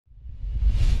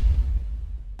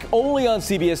Only on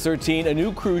CBS 13, a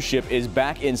new cruise ship is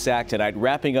back in Sac tonight,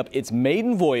 wrapping up its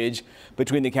maiden voyage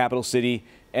between the capital city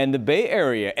and the Bay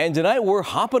Area. And tonight we're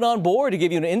hopping on board to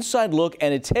give you an inside look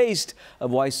and a taste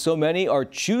of why so many are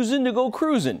choosing to go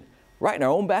cruising right in our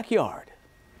own backyard.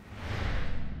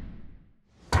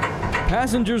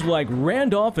 Passengers like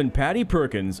Randolph and Patty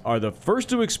Perkins are the first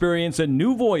to experience a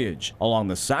new voyage along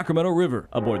the Sacramento River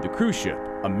aboard the cruise ship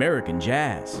American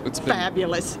Jazz. It's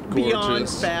fabulous, gorgeous. Beyond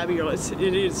fabulous.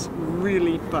 It is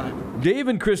really fun. Dave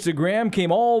and Krista Graham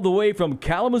came all the way from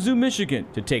Kalamazoo, Michigan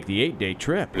to take the 8-day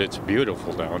trip. It's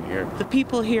beautiful down here. The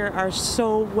people here are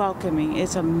so welcoming.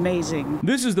 It's amazing.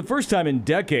 This is the first time in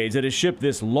decades that a ship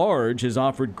this large has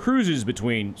offered cruises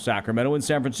between Sacramento and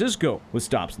San Francisco, with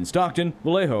stops in Stockton,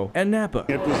 Vallejo, and Napa.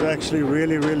 It was actually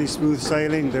really smooth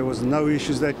sailing. There was no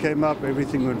issues that came up.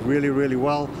 Everything went really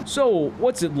well. So,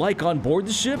 what's it like on board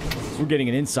the ship? We're getting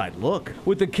an inside look.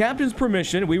 With the captain's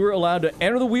permission, we were allowed to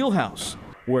enter the wheelhouse,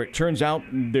 where it turns out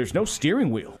there's no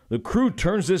steering wheel. The crew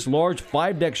turns this large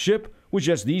 5-deck ship with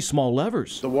just these small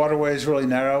levers. The waterway is really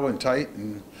narrow and tight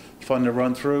and fun to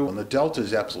run through, and the Delta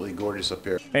is absolutely gorgeous up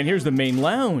here. And here's the main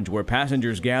lounge, where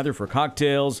passengers gather for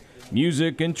cocktails,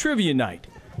 music, and trivia night.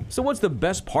 So what's the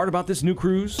best part about this new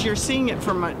cruise? You're seeing it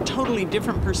from a totally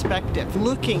different perspective.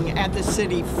 Looking at the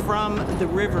city from the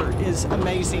river is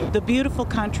amazing. The beautiful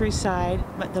countryside,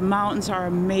 but the mountains are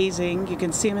amazing. You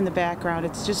can see them in the background.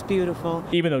 It's just beautiful.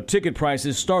 Even though ticket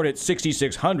prices start at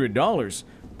 $6,600,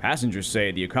 passengers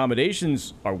say the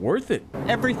accommodations are worth it.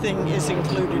 Everything is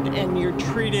included and you're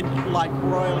treated like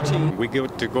royalty. We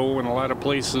get to go in a lot of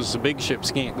places the big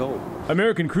ships can't go.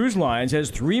 American Cruise Lines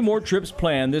has 3 more trips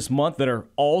planned this month that are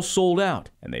all sold out,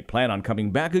 and they plan on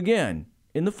coming back again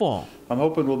in the fall. I'm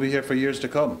hoping we'll be here for years to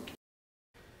come.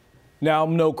 Now,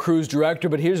 I'm no cruise director,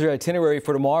 but here's your itinerary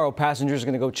for tomorrow. Passengers are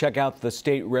going to go check out the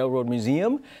State Railroad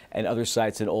Museum and other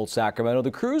sites in Old Sacramento. The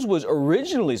cruise was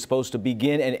originally supposed to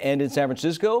begin and end in San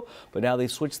Francisco, but now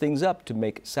they've switched things up to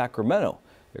make Sacramento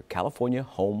their California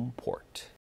home port.